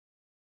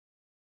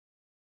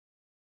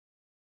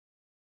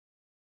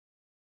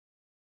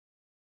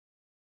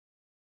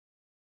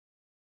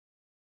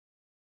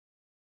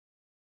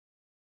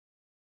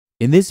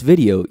In this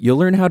video, you'll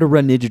learn how to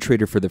run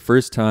NinjaTrader for the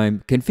first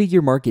time,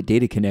 configure market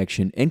data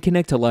connection, and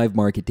connect to live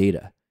market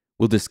data.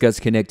 We'll discuss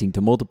connecting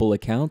to multiple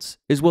accounts,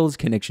 as well as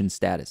connection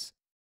status.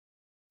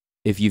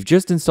 If you've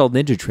just installed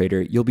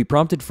NinjaTrader, you'll be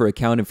prompted for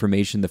account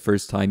information the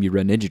first time you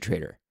run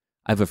NinjaTrader.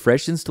 I have a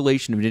fresh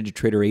installation of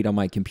NinjaTrader 8 on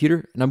my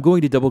computer, and I'm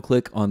going to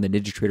double-click on the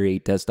NinjaTrader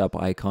 8 desktop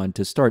icon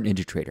to start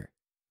NinjaTrader.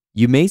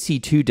 You may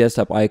see two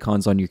desktop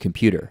icons on your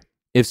computer.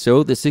 If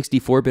so, the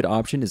 64-bit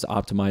option is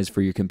optimized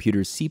for your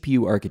computer's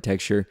CPU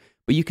architecture,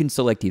 but you can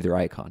select either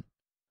icon.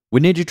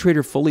 When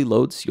NinjaTrader fully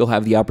loads, you'll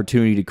have the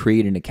opportunity to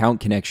create an account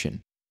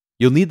connection.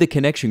 You'll need the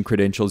connection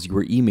credentials you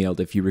were emailed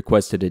if you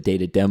requested a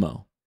data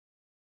demo.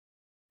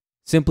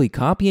 Simply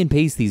copy and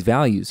paste these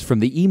values from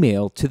the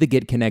email to the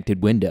Get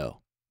Connected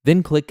window.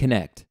 Then click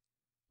Connect.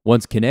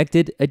 Once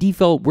connected, a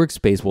default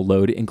workspace will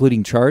load,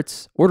 including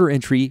charts, order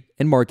entry,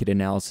 and market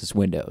analysis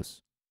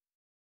windows.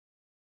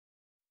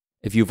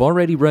 If you've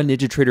already run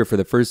NinjaTrader for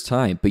the first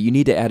time, but you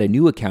need to add a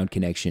new account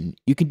connection,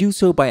 you can do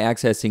so by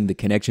accessing the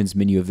Connections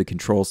menu of the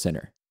Control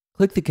Center.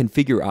 Click the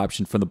Configure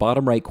option from the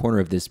bottom right corner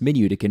of this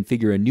menu to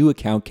configure a new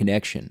account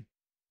connection.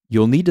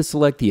 You'll need to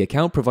select the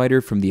account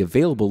provider from the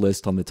available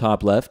list on the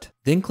top left,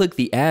 then click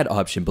the Add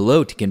option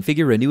below to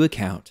configure a new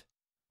account.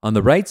 On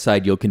the right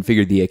side, you'll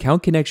configure the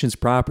account connection's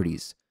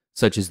properties,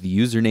 such as the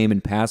username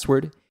and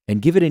password,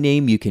 and give it a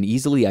name you can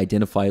easily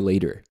identify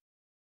later.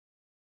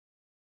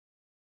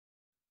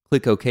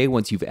 Click OK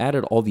once you've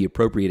added all the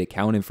appropriate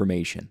account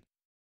information.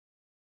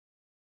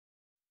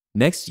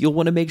 Next, you'll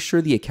want to make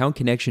sure the account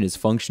connection is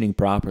functioning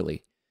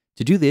properly.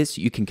 To do this,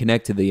 you can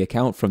connect to the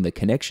account from the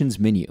Connections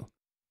menu.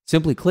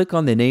 Simply click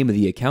on the name of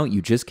the account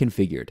you just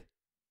configured.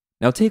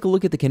 Now take a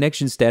look at the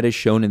connection status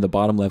shown in the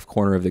bottom left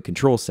corner of the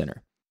Control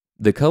Center.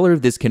 The color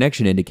of this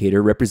connection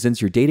indicator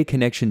represents your data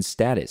connection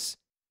status.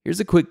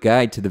 Here's a quick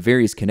guide to the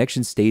various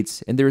connection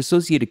states and their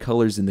associated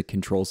colors in the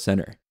Control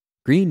Center.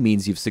 Green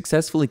means you've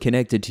successfully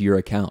connected to your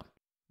account.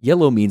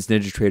 Yellow means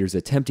NinjaTrader is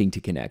attempting to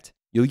connect.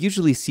 You'll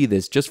usually see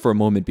this just for a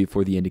moment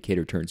before the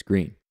indicator turns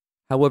green.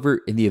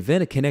 However, in the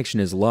event a connection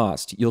is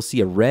lost, you'll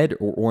see a red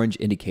or orange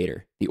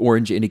indicator. The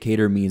orange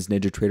indicator means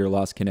NinjaTrader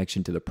lost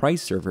connection to the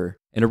price server,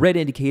 and a red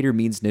indicator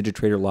means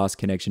NinjaTrader lost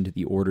connection to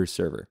the order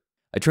server.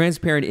 A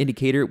transparent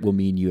indicator will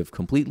mean you have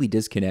completely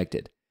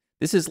disconnected.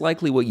 This is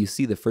likely what you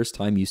see the first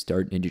time you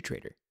start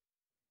NinjaTrader.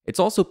 It's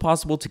also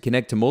possible to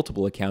connect to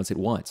multiple accounts at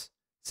once.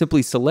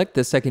 Simply select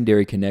the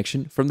secondary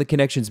connection from the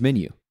Connections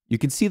menu. You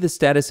can see the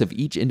status of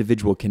each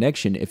individual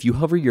connection if you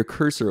hover your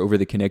cursor over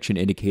the connection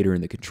indicator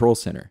in the Control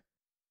Center.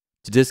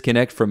 To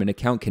disconnect from an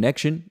account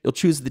connection, you'll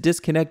choose the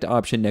Disconnect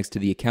option next to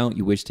the account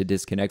you wish to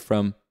disconnect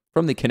from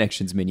the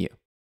Connections menu.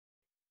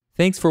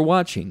 Thanks for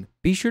watching.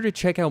 Be sure to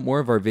check out more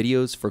of our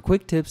videos for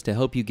quick tips to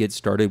help you get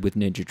started with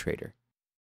NinjaTrader.